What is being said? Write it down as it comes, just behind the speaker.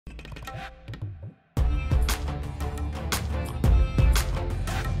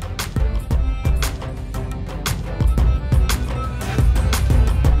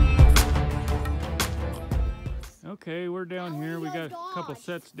Okay, we're down here. We got a couple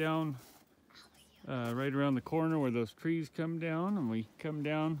sets down right around the corner where those trees come down, and we come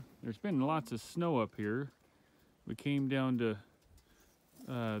down. There's been lots of snow up here. We came down to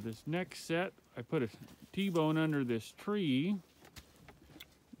this next set. I put a T-bone under this tree.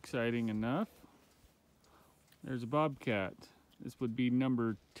 Exciting enough. There's a bobcat. This would be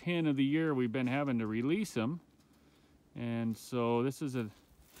number 10 of the year we've been having to release them. And so this is a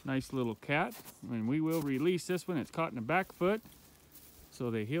nice little cat. And we will release this one. It's caught in the back foot.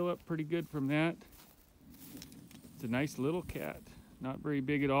 So they heal up pretty good from that. It's a nice little cat. Not very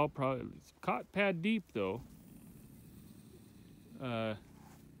big at all. Probably it's caught pad deep though.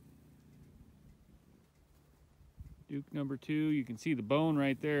 Duke number 2. You can see the bone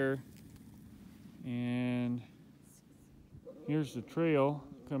right there. And here's the trail.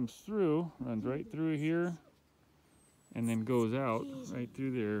 Comes through, runs right through here, and then goes out right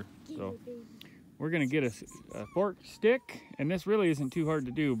through there. So we're gonna get a fork stick, and this really isn't too hard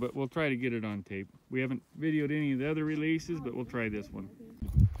to do, but we'll try to get it on tape. We haven't videoed any of the other releases, but we'll try this one.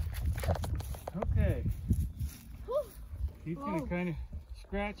 Okay. He's gonna kind of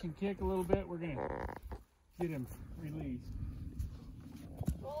scratch and kick a little bit. We're gonna get him released.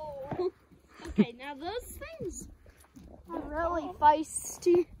 Oh. Okay, now those things are really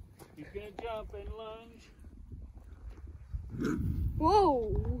feisty. He's gonna jump and lunge.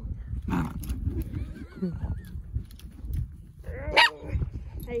 Whoa!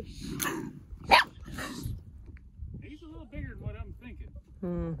 Hey. He's a little bigger than what I'm thinking.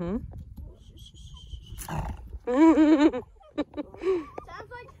 Mm-hmm.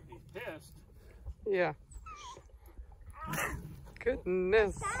 Sounds like he's pissed. Yeah.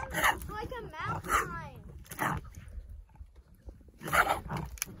 Goodness. Sounds like a mountain lion.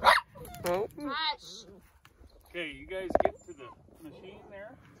 Oh. Gosh. Okay, you guys get to the machine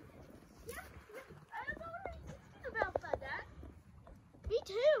there. Yeah, I was already thinking about that, Dad. Me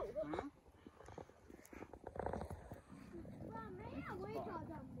too. Hmm? Well, man, wait till I'm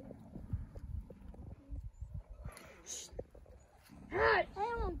I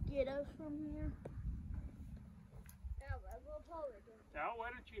won't get us from here. Al, why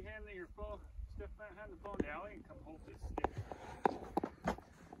don't you hand your phone, hand the phone to Allie and come hold this stick.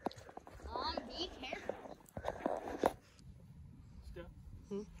 Be careful. Step.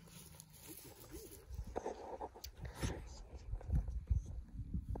 Hmm?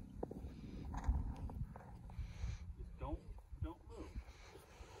 Just don't move.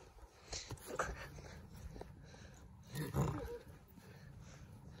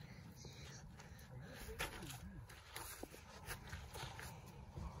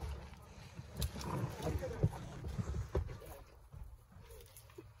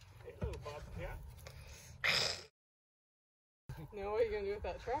 Now what are you gonna do with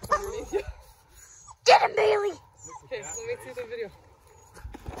that trap underneath you? Get him, Bailey! Okay, let me see the video.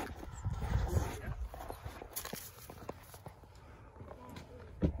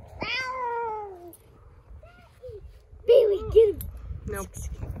 Bailey, get him! Nope.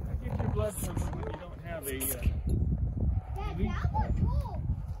 Get your blood pressure when you don't have a Dad, that was cool.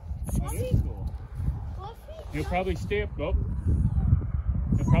 it is cool. He'll probably stay up, he'll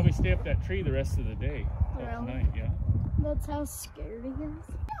probably stay up that tree the rest of the day. Till tonight, yeah. That's how scared he is.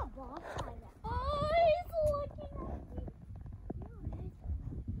 Oh, he's looking at me.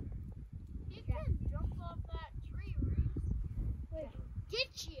 He can jump off that tree, Reese.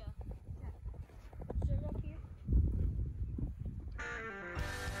 Get you.